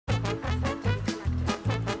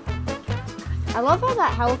I love how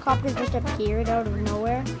that helicopter just appeared out of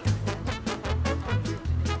nowhere.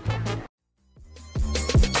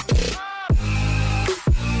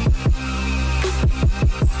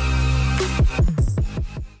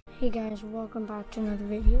 Hey guys, welcome back to another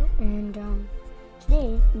video, and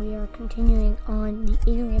today we are continuing on the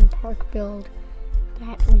alien park build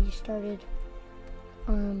that we started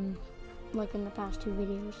like in the past 2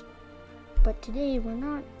 videos. But today we're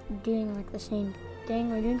not doing like the same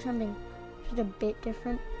thing, we're doing something just a bit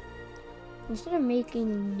different. Instead of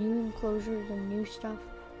making new enclosures and new stuff,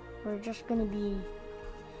 we're just going to be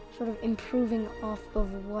sort of improving off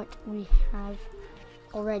of what we have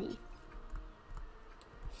already.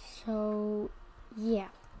 So, yeah.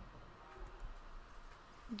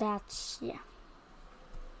 That's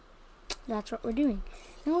what we're doing.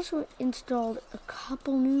 I also installed a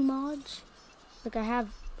couple new mods. Like I have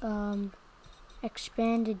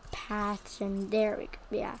expanded paths, and there we go.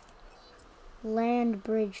 Yeah. Land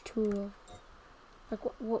bridge tool. Like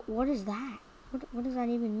what is that? What does that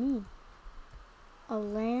even mean? A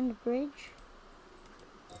land bridge?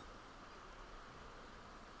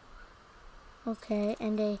 Okay,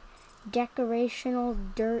 and a decorational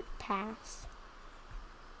dirt path.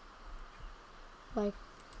 Like,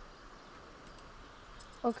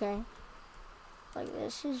 okay. Like,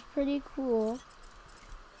 this is pretty cool.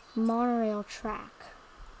 Monorail track.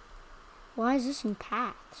 Why is this in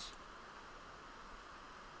paths?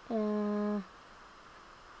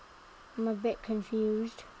 I'm a bit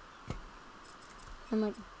confused. I'm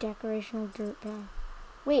like, decorational dirt path.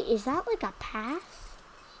 Wait, is that like a path?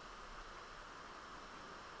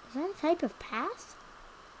 Is that a type of path?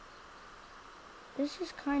 This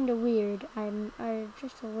is kind of weird. I'm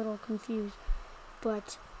just a little confused,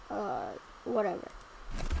 but whatever.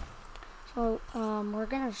 So we're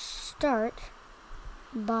gonna start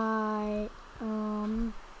by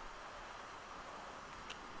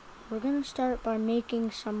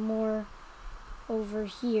making some more over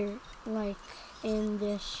here, like in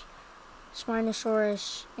this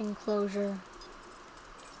Spinosaurus enclosure.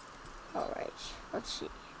 All right, let's see.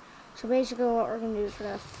 So basically what we're going to do is we're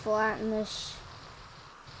going to flatten this.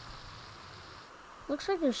 Looks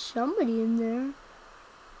like there's somebody in there.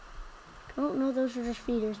 Oh, no, those are just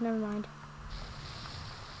feeders. Never mind.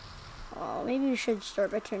 Oh, maybe we should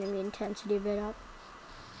start by turning the intensity a bit up.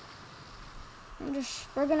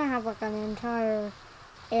 We're going to have like an entire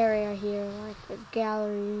area here, like with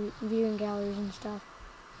viewing galleries and stuff.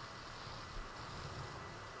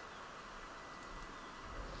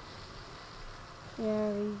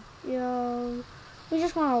 There we go. We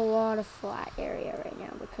just want a lot of flat area right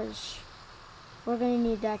now because we're going to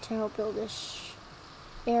need that to help build this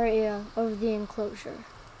area of the enclosure.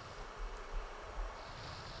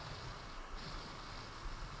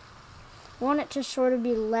 I want it to sort of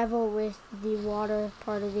be level with the water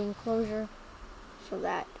part of the enclosure so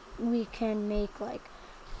that we can make like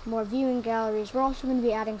more viewing galleries. We're also going to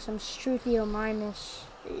be adding some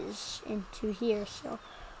struthis into here, so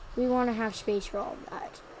we want to have space for all of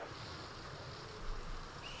that.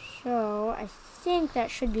 So I think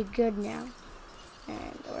that should be good now.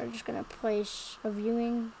 And we're just going to place a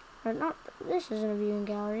viewing, or not, this isn't a viewing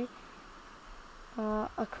gallery,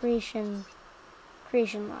 a creation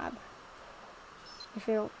lab. If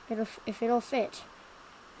it'll fit.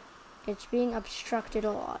 It's being obstructed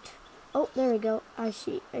a lot. Oh, there we go. I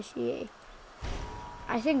see I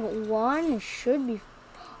think 1 should be.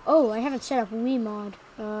 Oh, I haven't set up WeMod.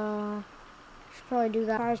 Should probably do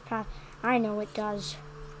that. Cars path. I know it does.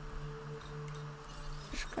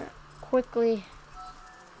 Just gonna quickly.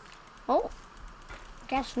 Oh,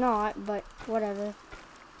 guess not, but whatever.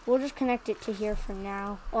 We'll just connect it to here for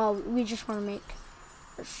now. Well, we just want to make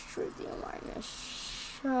a struthis alignment.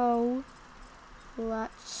 So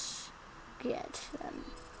let's get them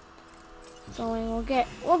going. We'll get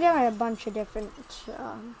like a bunch of different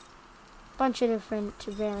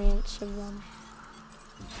variants of them.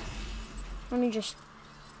 Let me just.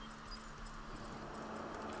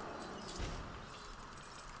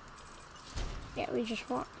 Yeah, we just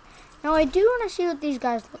want. Now I do want to see what these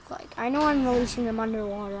guys look like. I know I'm releasing them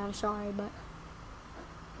underwater. I'm sorry, but.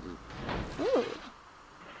 Ooh.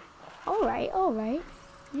 All right.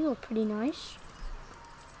 You look pretty nice.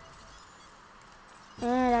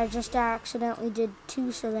 And I just accidentally did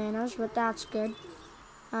 2 savannas, but that's good.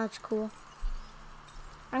 That's cool.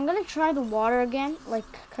 I'm gonna try the water again, like,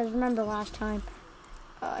 cause remember last time,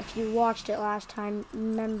 if you watched it last time,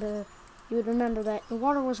 you would remember that the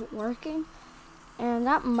water wasn't working, and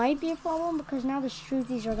that might be a problem because now the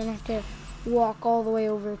struthis are gonna have to walk all the way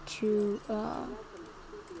over to.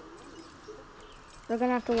 They're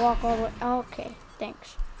gonna have to walk all the way. Okay,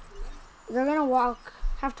 thanks. they're gonna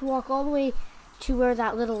have to walk all the way to where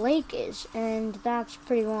that little lake is, and that's a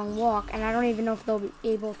pretty long walk, and I don't even know if they'll be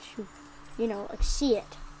able to, you know, like see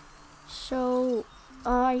it. So,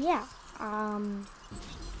 yeah, I'm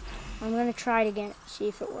gonna try it again, see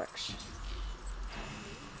if it works.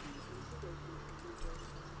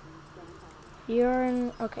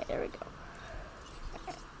 Okay, there we go.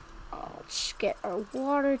 Let's get our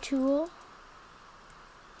water tool.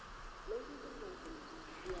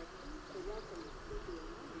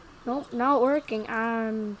 Nope, not working.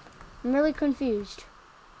 I'm really confused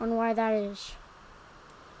on why that is.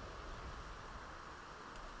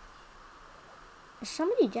 Is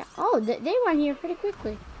somebody down? Oh, they went here pretty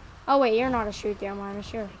quickly. Oh wait, you're not a struthis,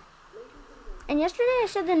 sure. And yesterday I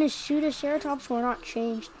said the struthis were not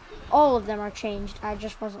changed. All of them are changed. I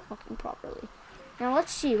just wasn't looking properly. Now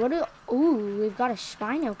let's see. Ooh, we've got a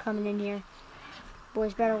Spino coming in here.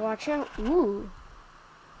 Boys better watch out. Ooh.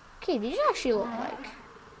 Okay, these actually look like...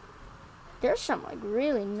 There's some like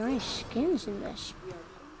really nice skins in this.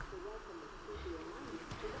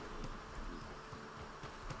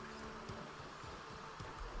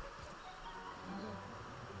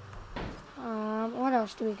 What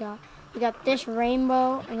else do we got? We got this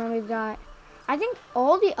rainbow, and then we've got... I think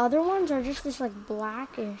all the other ones are just this like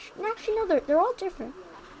blackish. No, actually, no, they're all different.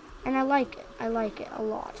 And I like it. I like it a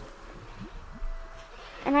lot.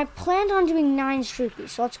 And I planned on doing 9 struthis.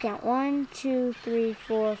 So let's count. 1, 2, 3,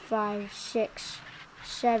 4, 5, 6,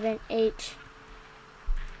 7, 8.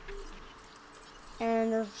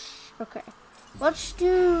 And there's... Okay. Let's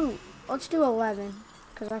do 11.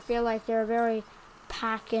 Because I feel like they're a very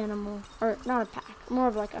pack animal. Or not a pack. More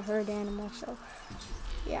of like a herd animal. So,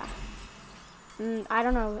 yeah. I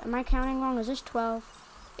don't know. Am I counting wrong? Is this 12?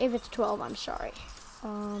 If it's 12, I'm sorry.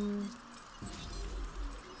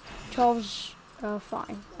 12's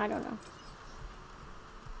fine. I don't know.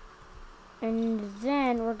 And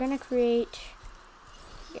then we're gonna create...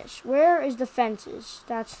 Yes, where is the fences?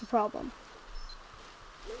 That's the problem.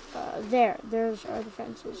 There's are the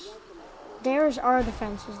fences. There's are the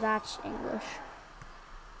fences. That's English.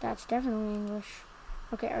 That's definitely English.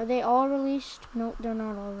 Okay, are they all released? No, they're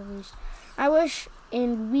not all released. I wish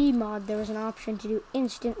in Wii mod there was an option to do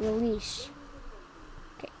instant release.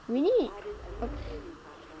 Okay, we need...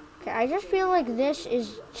 Okay, I just feel like this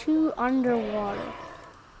is too underwater.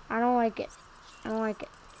 I don't like it. I don't like it.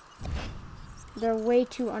 They're way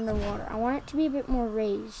too underwater. I want it to be a bit more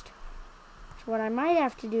raised. So what I might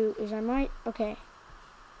have to do is okay.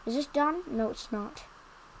 Is this done? No, it's not.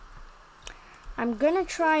 I'm gonna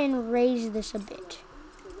try and raise this a bit.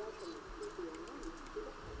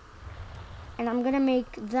 And I'm gonna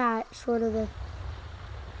make that sort of the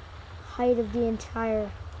height of the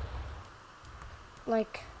entire,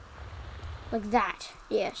 like that.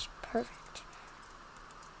 Yes, perfect.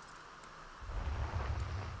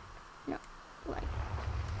 No, like,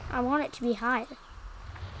 I want it to be higher.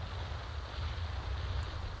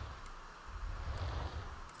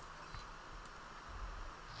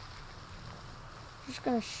 Just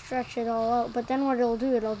gonna stretch it all out, but then what it'll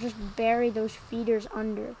do, it'll just bury those feeders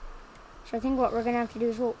under. So I think what we're gonna have to do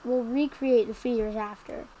is we'll recreate the feeders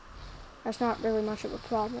after. That's not really much of a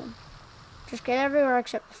problem. Just get everywhere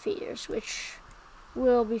except the feeders, which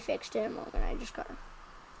will be fixed in a moment. I just gotta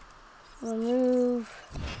remove.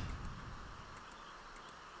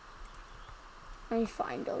 Let me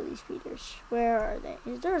find all these feeders. Where are they?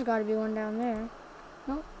 There's gotta be one down there.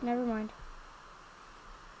 Nope, never mind.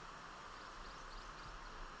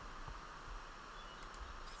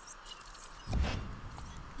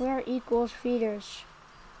 Where equals feeders?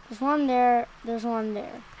 There's one there, there's one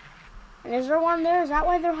there. And is there one there? Is that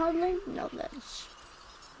why they're huddling? No, that's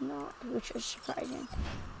not, which is surprising.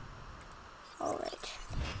 Alright.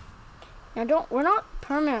 Now we're not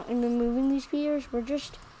permanently removing these feeders, we're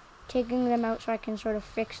just taking them out so I can sort of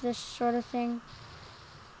fix this sort of thing.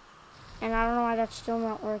 And I don't know why that's still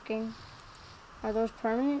not working. Are those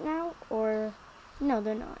permanent now? Or, no,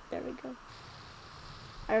 they're not. There we go.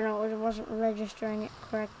 I don't know, it wasn't registering it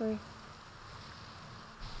correctly.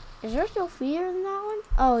 Is there still feeder in that one?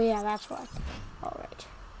 Oh yeah, that's why. Alright.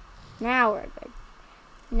 Now we're good.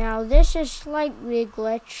 Now this is slightly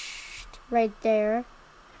glitched right there,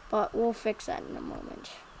 but we'll fix that in a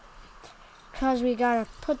moment. Because we gotta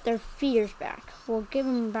put their feeders back. We'll give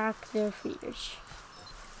them back their feeders.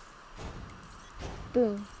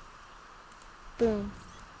 Boom. Boom.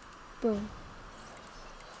 Boom.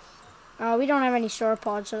 We don't have any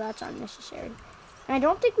sauropods, so that's unnecessary. And I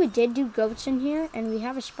don't think we did do goats in here, and we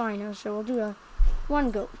have a Spino, so we'll do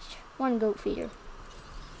one goat feeder.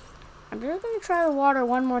 I'm just gonna try the water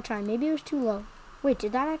one more time. Maybe it was too low. Wait,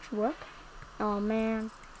 did that actually work? Oh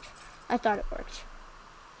man. I thought it worked.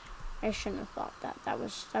 I shouldn't have thought that. That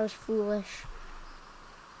was foolish.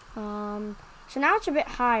 So now it's a bit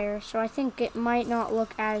higher, so I think it might not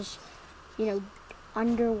look as, you know,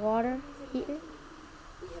 underwater here.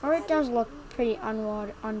 Or it does look pretty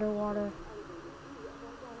underwater.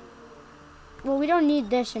 Well, we don't need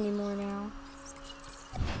this anymore now.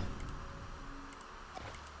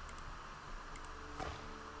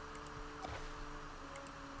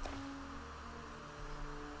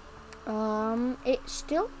 It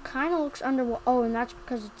still kind of looks underwater. Oh, and that's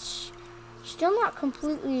because it's still not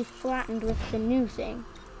completely flattened with the new thing.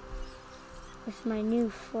 With my new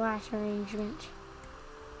flat arrangement.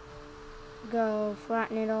 Go,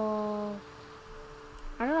 flatten it all.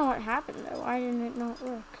 I don't know what happened though. Why didn't it not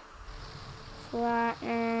work?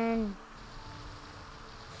 Flatten.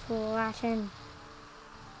 Flatten.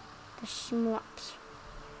 The smups.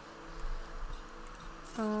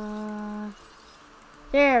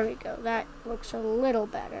 There we go. That looks a little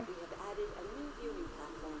better.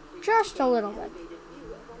 Just a little bit.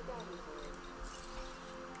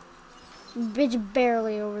 It's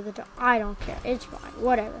barely over the top. I don't care. It's fine.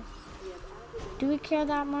 Whatever. Do we care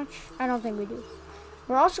that much? I don't think we do.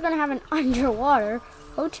 We're also going to have an underwater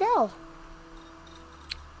hotel.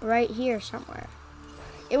 Right here somewhere.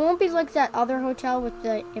 It won't be like that other hotel with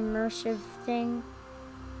the immersive thing.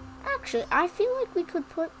 Actually, I feel like we could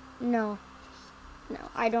put... No. No,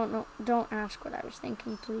 I don't know. Don't ask what I was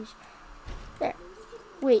thinking, please. There.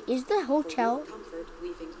 Wait, is the hotel...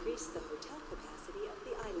 We've increased the hotel capacity of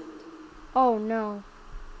the island. Oh, no.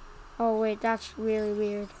 Oh, wait, that's really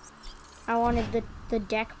weird. I wanted the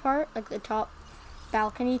deck part, like the top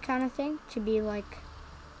balcony kind of thing, to be, like,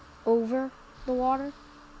 over the water.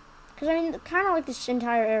 Because, I mean, kind of like this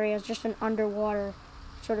entire area is just an underwater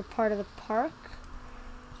sort of part of the park.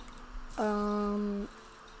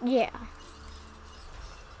 Yeah.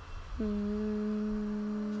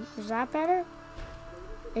 Is that better?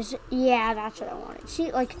 Is it? Yeah, that's what I wanted.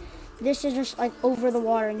 See, like, this is just, like, over the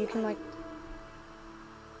water, and you can, like...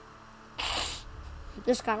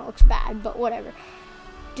 This kind of looks bad, but whatever.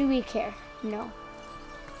 Do we care? No.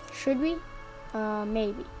 Should we?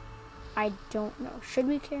 Maybe. I don't know. Should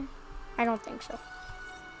we care? I don't think so.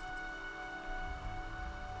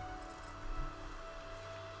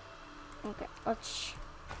 Okay, let's...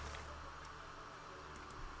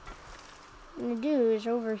 What I'm gonna do is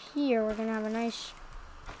over here, we're gonna have a nice,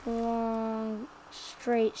 long,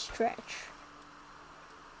 straight stretch,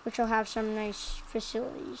 which will have some nice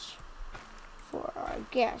facilities for our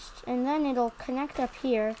guests. And then it'll connect up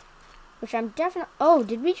here, which I'm definitely... Oh,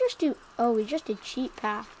 did we just do... Oh, we just did cheat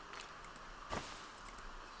path.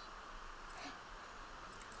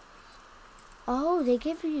 Oh, they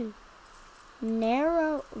give you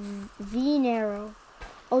narrow, V narrow.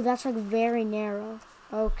 Oh, that's like very narrow.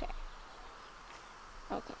 Okay.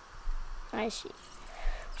 Okay. I see.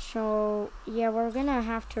 So, yeah, we're gonna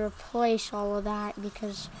have to replace all of that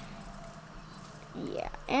because... Yeah,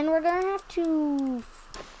 and we're gonna have to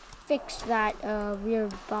fix that rear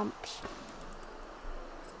bumps.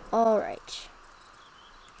 Alright.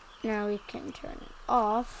 Now we can turn it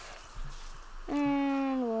off.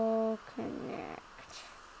 And we'll connect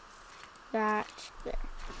that there.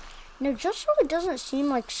 Now, just so it doesn't seem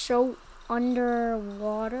like so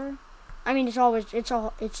underwater. I mean,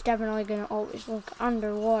 it's definitely gonna always look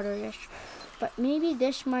underwater-ish. But maybe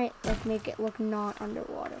this might like make it look not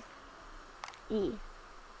underwater.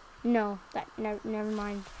 No, never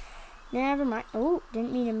mind. Never mind. Oh,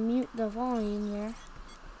 didn't mean to mute the volume there.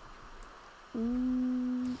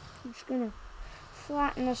 I'm just gonna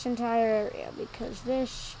flatten this entire area because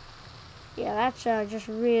this, yeah, that's just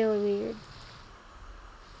really weird.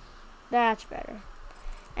 That's better.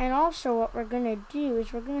 And also what we're gonna do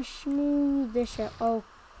is we're gonna smooth this out.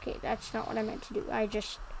 Okay, that's not what I meant to do.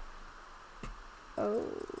 Oh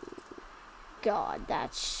God,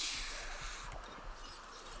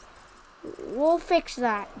 we'll fix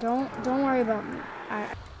that. Don't worry about me.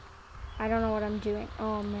 I don't know what I'm doing.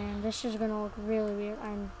 Oh man, this is gonna look really weird.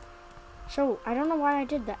 So I don't know why I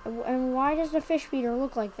did that. And why does the fish feeder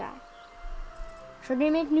look like that? Should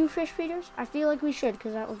we make new fish feeders? I feel like we should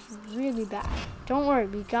because that looks really bad. Don't worry,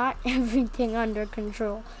 we got everything under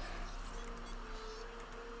control.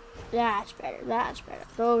 That's better. That's better.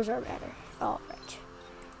 Those are better. All right.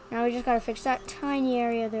 Now we just gotta fix that tiny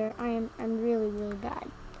area there. I'm really, really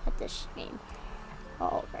bad at this game.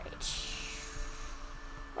 All right.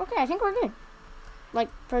 Okay, I think we're good. Like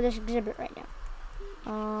for this exhibit right now.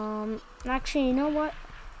 Actually, you know what?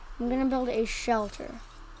 I'm gonna build a shelter.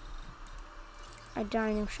 A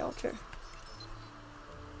dining shelter.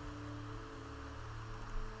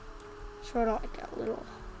 Sort of like a little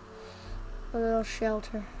A little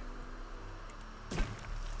shelter.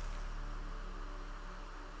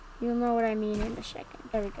 You'll know what I mean in a second.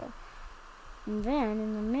 There we go. And then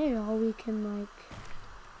in the middle we can like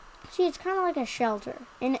see, it's kind of like a shelter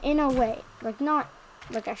in a way, like not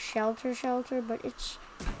like a shelter, but it's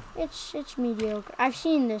mediocre. I've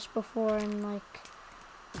seen this before in like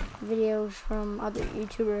videos from other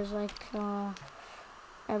YouTubers like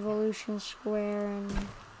Evolution Square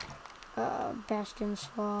and Best in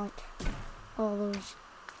Slot, all those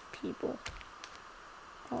people.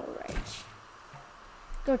 All right.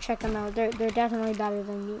 Go check them out. They're definitely better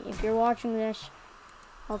than me. If you're watching this,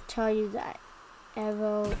 I'll tell you that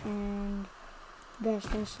Evo and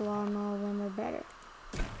Best in Slot and all of them are better.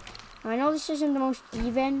 I know this isn't the most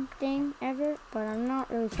even thing ever, but I'm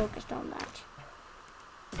not really focused on that.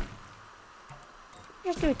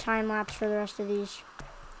 Just do a time lapse for the rest of these.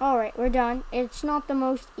 Alright, we're done. It's not the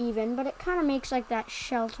most even, but it kind of makes like that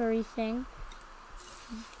sheltery thing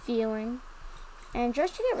feeling. And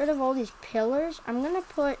just to get rid of all these pillars, I'm going to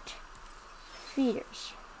put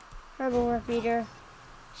feeders. Herbivore feeder.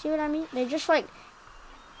 See what I mean? They're just like,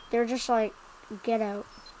 get out.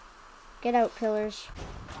 Get out, pillars.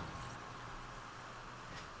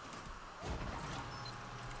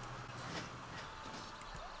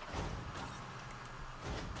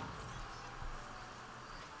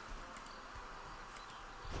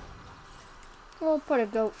 We'll put a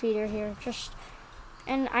goat feeder here,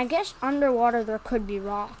 and I guess underwater there could be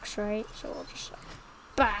rocks, right? So we'll just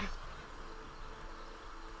bah.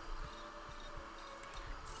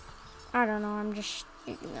 I don't know, I'm just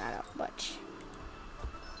making that up, but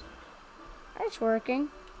it's working.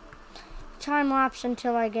 Time lapse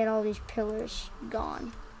until I get all these pillars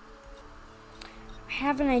gone. I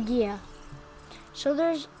have an idea. So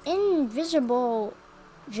there's invisible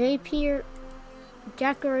JP or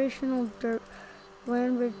decorational dirt.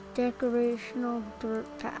 Land with decorational dirt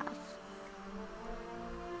path.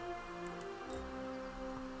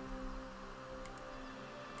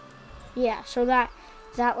 Yeah, so that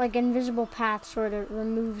like invisible path sort of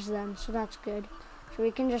removes them, so that's good. So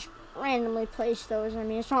we can just randomly place those. I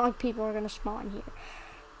mean, it's not like people are gonna spawn here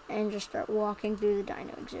and just start walking through the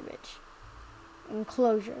dino exhibit.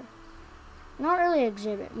 Enclosure. Not really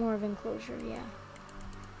exhibit, more of enclosure, yeah.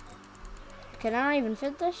 Can I not even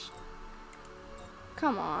fit this?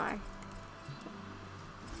 Come on.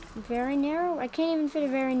 Very narrow? I can't even fit it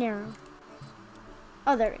very narrow.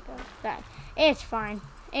 Oh, there we go. That. It's fine.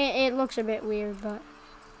 It looks a bit weird, but...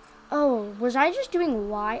 Oh, was I just doing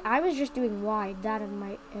wide? I was just doing wide. That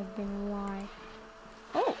might have been why.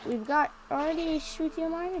 Oh, we've got already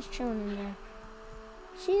struthis chilling in there.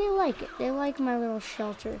 See, they like it. They like my little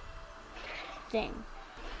shelter thing.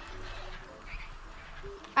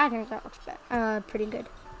 I think that looks pretty good.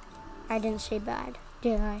 I didn't say bad,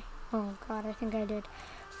 did I? Oh god, I think I did.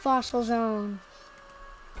 Fossil zone.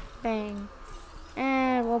 Bang.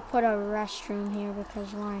 And we'll put a restroom here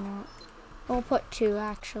because why not? We'll put 2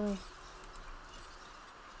 actually.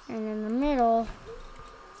 And in the middle,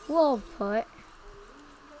 we'll put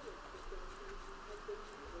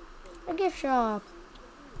a gift shop.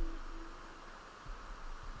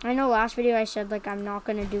 I know last video I said like I'm not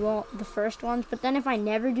gonna do all the first ones, but then if I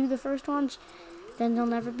never do the first ones, then they'll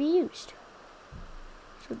never be used.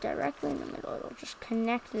 So directly in the middle, it'll just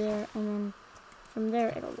connect there, and then from there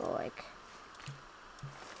it'll go like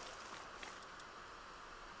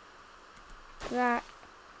that.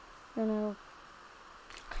 Then it'll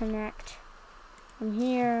connect from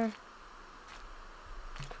here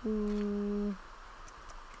to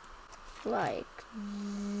like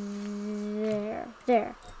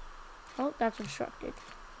there. Oh, that's obstructed.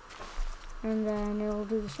 And then it'll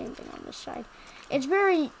do the same thing on this side. It's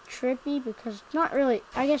very trippy because it's not really,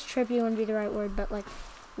 I guess trippy wouldn't be the right word, but like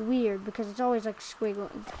weird because it's always like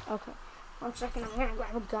squiggling. Okay, 1 second, I'm gonna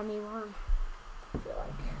grab a gummy worm. I feel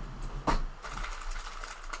like.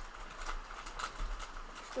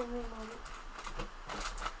 Just give me a moment.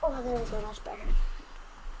 Oh, there we go, that's better.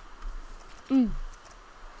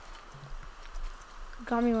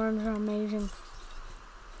 Gummy worms are amazing.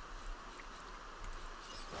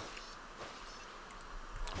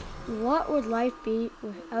 What would life be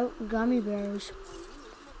without gummy bears?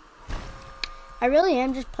 I really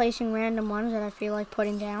am just placing random ones that I feel like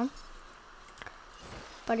putting down.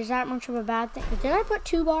 But is that much of a bad thing? Did I put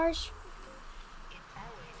 2 bars?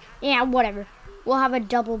 Yeah, whatever. We'll have a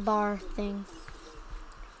double bar thing.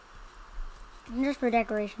 And just for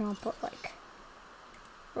decoration, I'll put like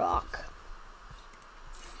rock.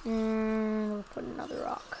 And we'll put another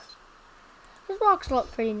rock. These rocks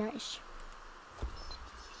look pretty nice.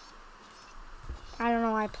 I don't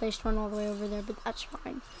know why I placed one all the way over there, but that's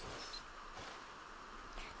fine.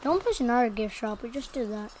 Don't place another gift shop. We just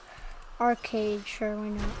did that. Arcade, sure, why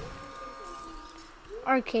not?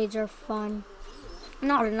 Arcades are fun.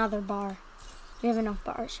 Not another bar. We have enough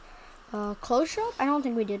bars. Clothes shop? I don't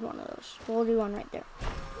think we did one of those. We'll do one right there.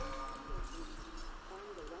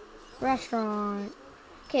 Restaurant.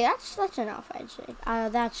 Okay, that's enough, I'd say.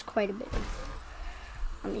 That's quite a bit of...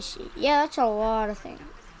 Let me see. Yeah, that's a lot of things.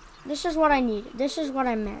 This is what I needed. This is what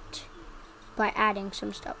I meant by adding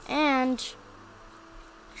some stuff. And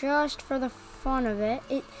just for the fun of it,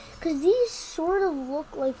 because these sort of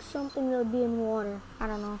look like something that would be in water. I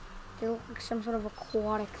don't know. They look like some sort of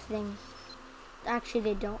aquatic thing. Actually,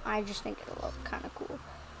 they don't. I just think it'll look kind of cool.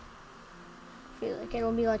 I feel like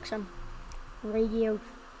it'll be like some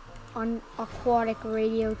aquatic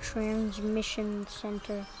radio transmission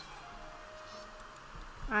center.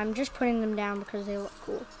 I'm just putting them down because they look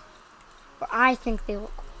cool. Or I think they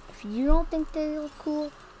look cool. If you don't think they look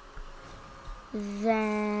cool,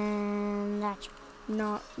 then that's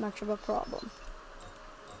not much of a problem.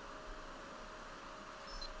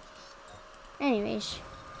 Anyways,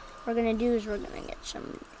 what we're gonna do is we're gonna get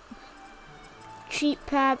some cheap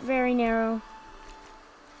pap, very narrow.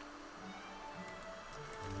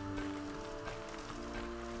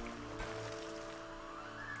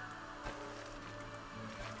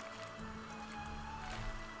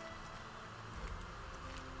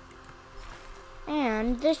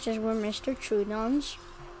 And this is where Mr. Trudon's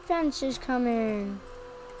fence is coming.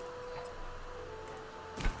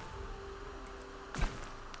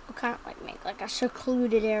 We'll kind of like make like a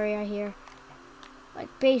secluded area here. Like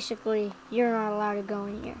basically, you're not allowed to go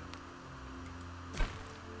in here.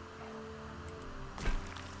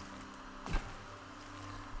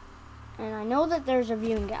 And I know that there's a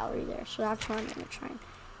viewing gallery there, so that's why I'm gonna try and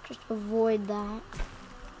just avoid that.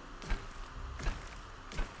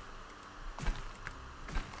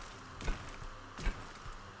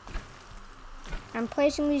 I'm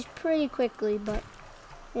placing these pretty quickly, but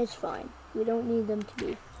it's fine. We don't need them to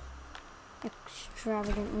be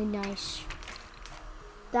extravagantly nice.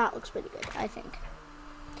 That looks pretty good, I think.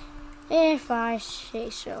 If I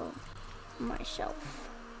say so myself.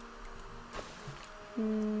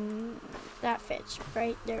 That fits,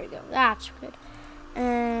 right? There we go. That's good.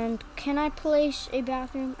 And can I place a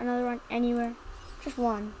bathroom, another one, anywhere? Just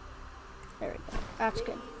one. There we go. That's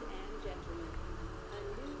good.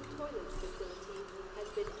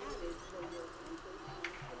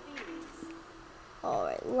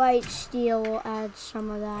 Alright, light steel will add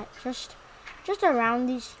some of that. Just around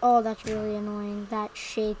these. Oh, that's really annoying. That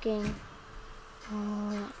shaking.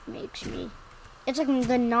 Oh, that makes me. It's like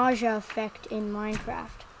the nausea effect in Minecraft.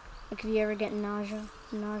 Like if you ever get nausea.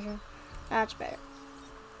 That's better.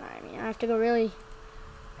 I mean, I have to go really.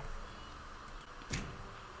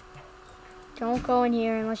 Don't go in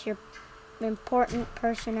here unless you're important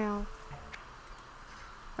personnel.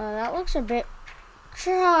 That looks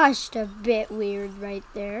just a bit weird right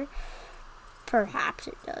there. Perhaps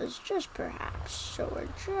it does, just perhaps. So we're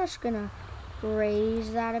just gonna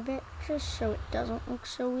raise that a bit, just so it doesn't look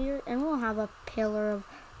so weird. And we'll have a pillar of,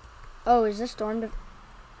 oh, is this storm?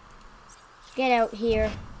 Get out here,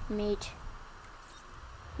 mate.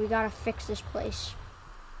 We gotta fix this place.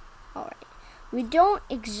 Alright. We don't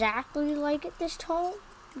exactly like it this tall.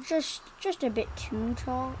 Just a bit too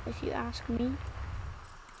tall, if you ask me.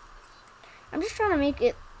 I'm just trying to make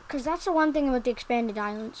it, because that's the one thing about the expanded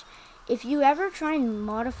islands. If you ever try and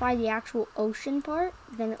modify the actual ocean part,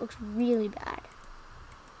 then it looks really bad.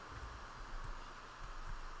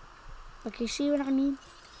 Like, you see what I mean?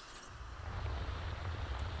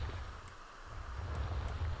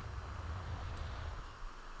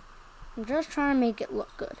 I'm just trying to make it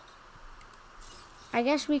look good. I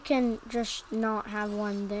guess we can just not have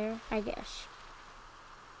one there, I guess.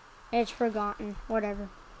 It's forgotten, whatever.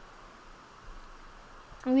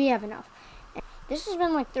 We have enough. This has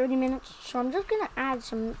been like 30 minutes, so I'm just going to add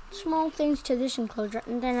some small things to this enclosure,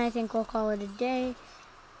 and then I think we'll call it a day.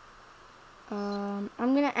 I'm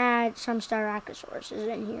going to add some styracos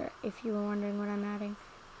in here, if you were wondering what I'm adding.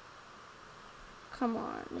 Come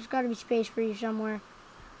on, there's got to be space for you somewhere.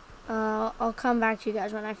 I'll come back to you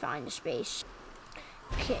guys when I find the space.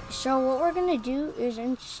 Okay, so what we're going to do is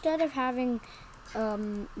instead of having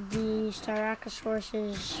the styracos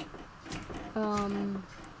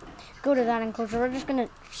go to that enclosure, we're just gonna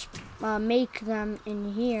make them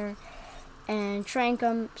in here and trank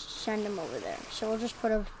them, send them over there. So we'll just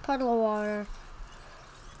put a puddle of water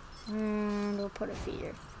and we'll put a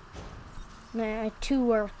feeder. 2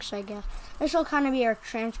 works, I guess. This will kind of be our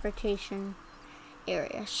transportation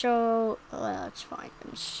area. So let's find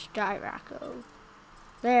them. Styraco.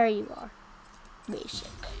 There you are. Basic.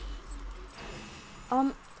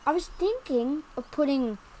 I was thinking of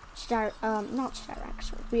putting not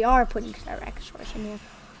styracos. We are putting styracos in here,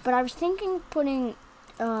 but I was thinking putting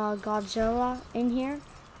Godzilla in here.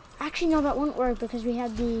 Actually, no, that wouldn't work because we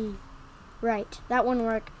had the right. That wouldn't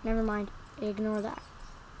work. Never mind. Ignore that.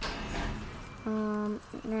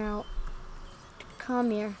 Now, come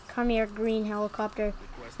here, green helicopter.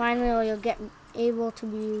 Finally, you'll get able to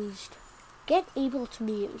be used. Get able to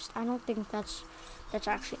be used. I don't think that's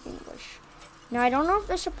actually English. Now, I don't know if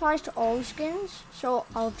this applies to all skins, so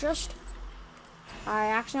I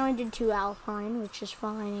accidentally did 2 alpine, which is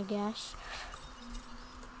fine, I guess.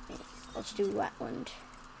 Let's do wetland.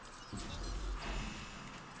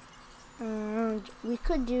 And we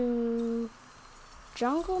could do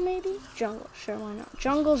jungle, maybe? Jungle, sure, why not?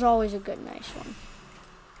 Jungle's always a good, nice one.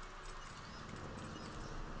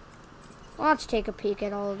 Well, let's take a peek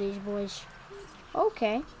at all of these boys.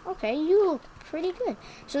 Okay, you look pretty good.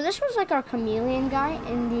 So this was like our chameleon guy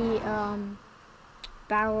in the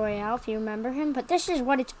Battle Royale, if you remember him. But this is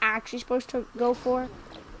what it's actually supposed to go for.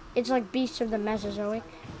 It's like Beasts of the Mesozoic.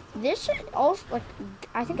 This is also, like,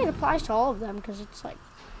 I think it applies to all of them, because it's like...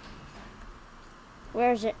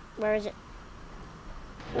 Where is it?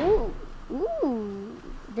 Ooh,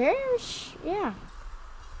 there's, yeah.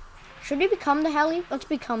 Should we become the heli? Let's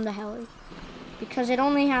become the heli. Because it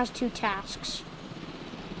only has 2 tasks.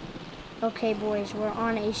 Okay, boys, we're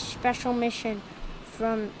on a special mission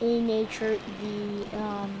from A Nature,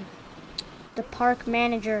 the park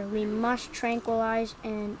manager. We must tranquilize,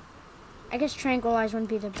 and I guess tranquilize wouldn't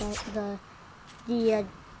be the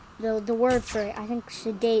word for it. I think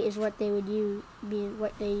sedate is what they would use.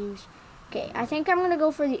 Okay, I think I'm gonna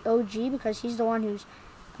go for the OG because he's the one who's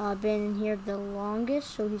been in here the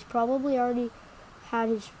longest, so he's probably already had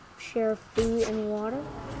his share of food and water.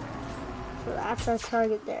 So that's our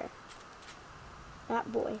target there.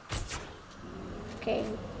 That boy. Okay.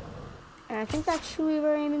 And I think that's who we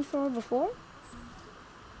were aiming for before.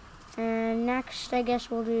 And next, I guess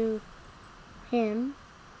we'll do him.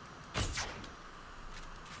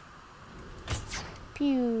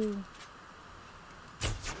 Pew.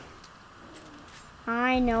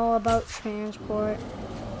 I know about transport.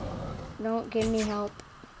 Don't give me help.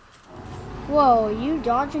 Whoa, are you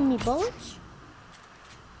dodging me bullets?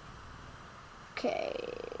 Okay.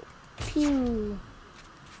 Pew.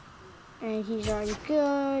 And he's already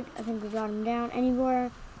good. I think we got him down.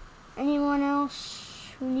 Anyone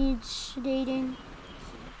else who needs sedating?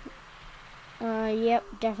 Yep,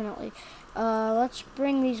 definitely. Let's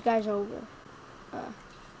bring these guys over.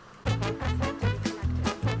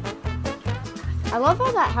 I love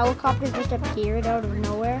how that helicopter just appeared out of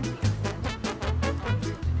nowhere.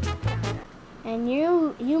 And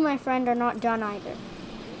you, my friend, are not done either.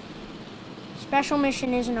 Special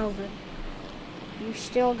mission isn't over. You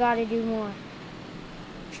still gotta do more.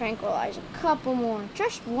 Tranquilize a couple more.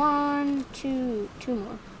 Just 1, 2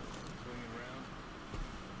 more.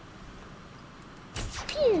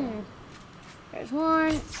 Pew! There's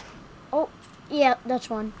one. Oh, yeah, that's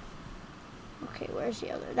one. Okay, where's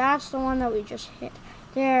the other? That's the one that we just hit.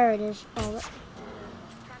 There it is. Oh,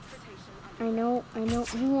 I know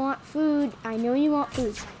you want food. I know you want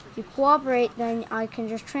food. If you cooperate, then I can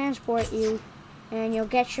just transport you, and you'll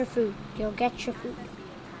get your food. You'll get your food.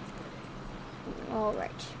 All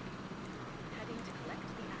right.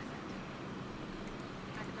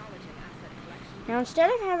 Now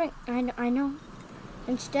instead of having, I know,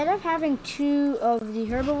 instead of having 2 of the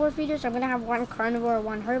herbivore feeders, I'm gonna have 1 carnivore,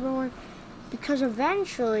 1 herbivore, because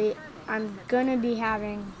eventually I'm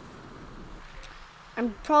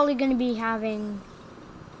probably gonna be having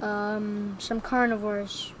some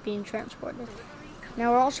carnivores being transported.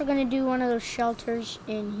 Now we're also gonna do one of those shelters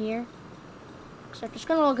in here, except it's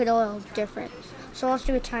gonna look a little different. So let's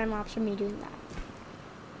do a time lapse of me doing that.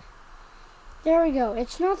 There we go.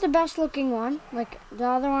 It's not the best looking one. Like the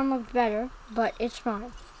other one looked better, but it's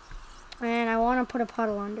fine. And I want to put a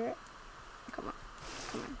puddle under it. Come on.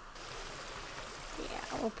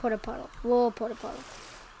 Yeah, we'll put a puddle.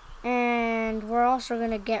 And we're also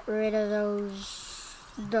gonna get rid of those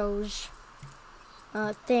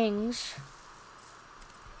things.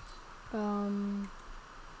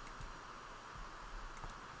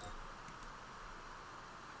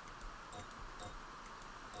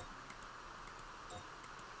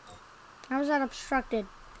 How is that obstructed?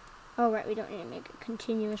 Oh, right, we don't need to make it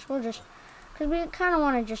continuous. We'll just, because we kind of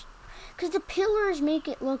want to just, because the pillars make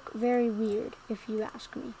it look very weird, if you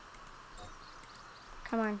ask me.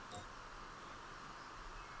 Come on.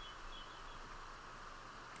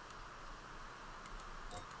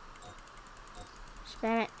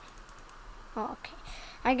 Spam it. Oh, okay.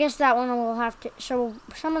 I guess that one will have to, so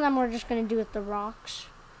some of them we're just going to do with the rocks.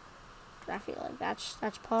 I feel like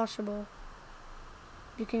that's possible.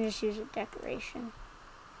 You can just use a decoration.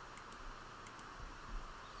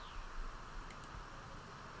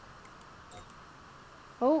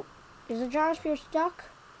 Oh, is the gyrosphere stuck?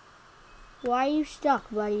 Why are you stuck,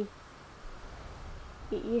 buddy?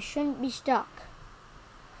 You shouldn't be stuck.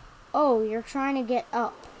 Oh, you're trying to get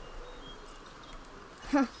up.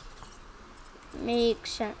 Huh.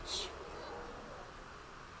 Makes sense.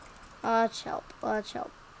 Let's help. Let's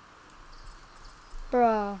help.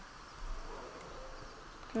 Bruh.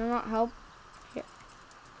 Can I not help? Here.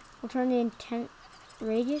 We'll turn the intent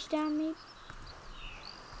radius down, maybe?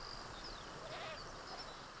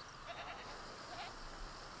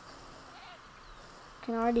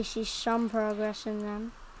 Can already see some progress in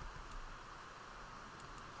them.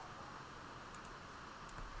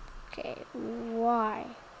 Okay, why?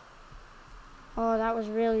 Oh, that was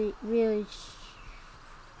really, really...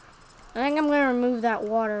 I think I'm going to remove that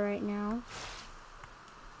water right now.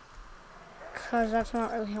 Because that's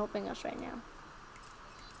not really helping us right now.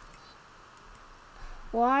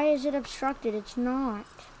 Why is it obstructed? It's not.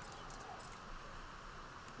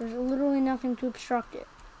 There's literally nothing to obstruct it.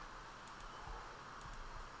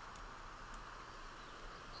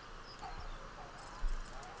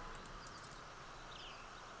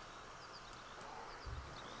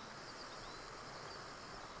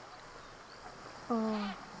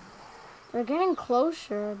 Oh, they're getting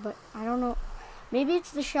closer, but I don't know. Maybe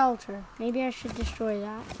it's the shelter. Maybe I should destroy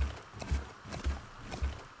that.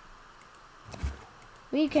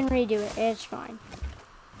 We can redo it. It's fine.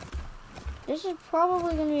 This is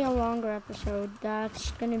probably going to be a longer episode.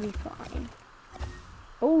 That's going to be fine.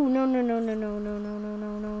 Oh, no, no, no, no, no, no, no, no,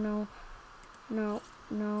 no, no, no. No,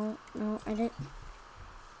 no, no, I didn't.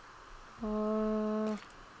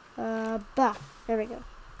 Bah. There we go.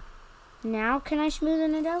 Now, can I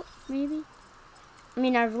smoothen it out? Maybe? I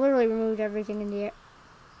mean, I've literally removed everything in the air.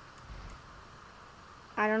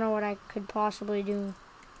 I don't know what I could possibly do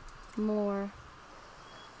more.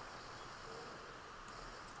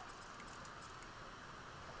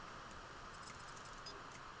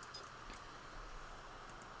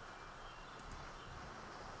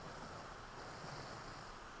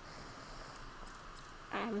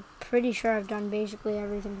 I'm pretty sure I've done basically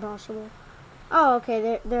everything possible. Oh,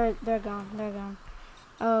 okay, they're gone. They're gone.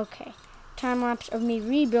 Okay. Time lapse of me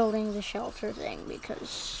rebuilding the shelter thing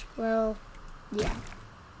because, well, yeah.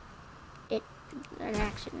 An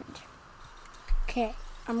accident. Okay,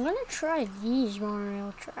 I'm gonna try these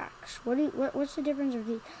monorail tracks. What's the difference of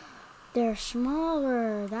these? They're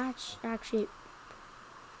smaller. That's actually,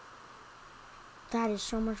 that is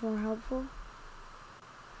so much more helpful.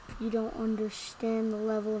 You don't understand the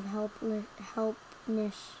level of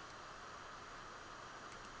helpness.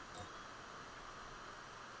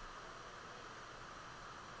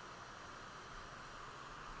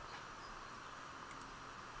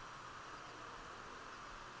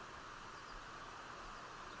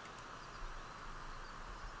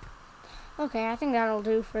 Okay, I think that'll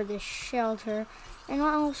do for this shelter, and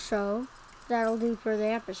also that'll do for the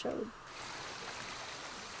episode.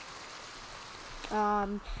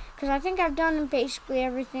 Because I think I've done basically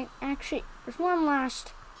everything. Actually, there's one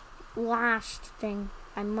last thing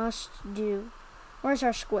I must do. Where's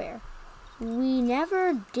our square? We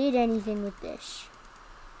never did anything with this.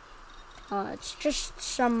 It's just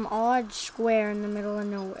some odd square in the middle of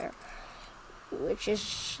nowhere, which is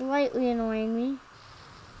slightly annoying me.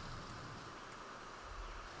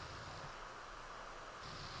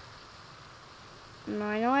 Now,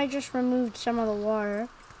 I know I just removed some of the water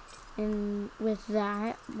with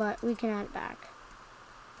that, but we can add it back.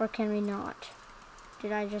 Or can we not?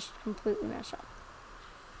 Did I just completely mess up?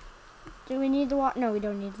 Do we need the water? No, we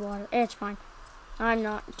don't need the water. It's fine. I'm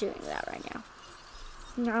not doing that right now.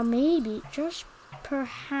 Now, maybe, just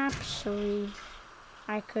perhaps,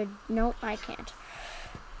 I could... Nope, I can't.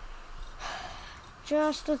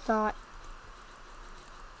 Just a thought.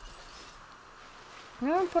 I'm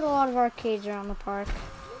going to put a lot of arcades around the park.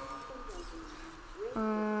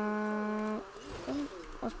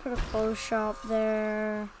 Let's put a clothes shop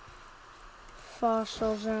there.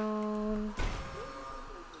 Fossil zone.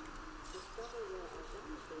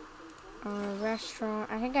 Restaurant.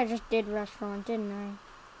 I think I just did restaurant, didn't I?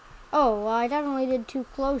 Oh, well, I definitely did 2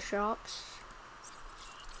 clothes shops.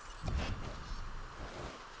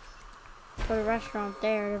 Put a restaurant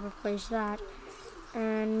there to replace that.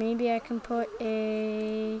 And maybe I can put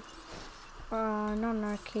a, not an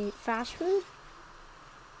arcade, fast food?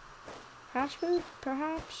 Fast food,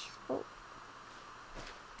 perhaps? Oh.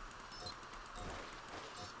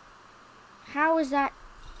 How is that?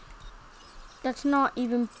 That's not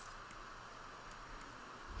even,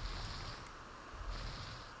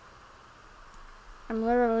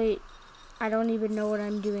 I don't even know what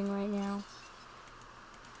I'm doing right now.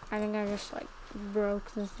 I think I just like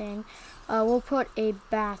broke the thing. We'll put a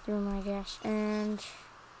bathroom, I guess. And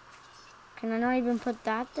can I not even put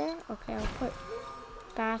that there? Okay, I'll put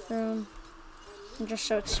bathroom, and just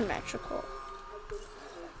so it's symmetrical.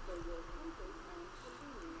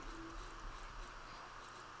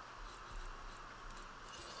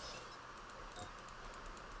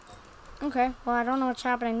 Okay, well, I don't know what's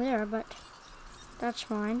happening there, but that's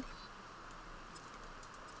fine.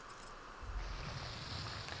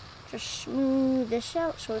 Just smooth this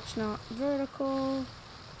out so it's not vertical.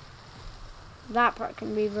 That part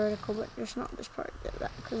can be vertical, but just not this part,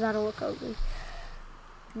 because that'll look ugly.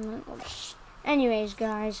 And then we'll just... Anyways,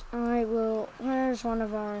 guys, where's one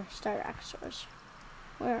of our styracos?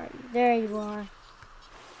 Where are you? There you are.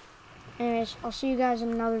 Anyways, I'll see you guys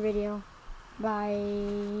in another video.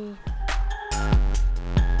 Bye.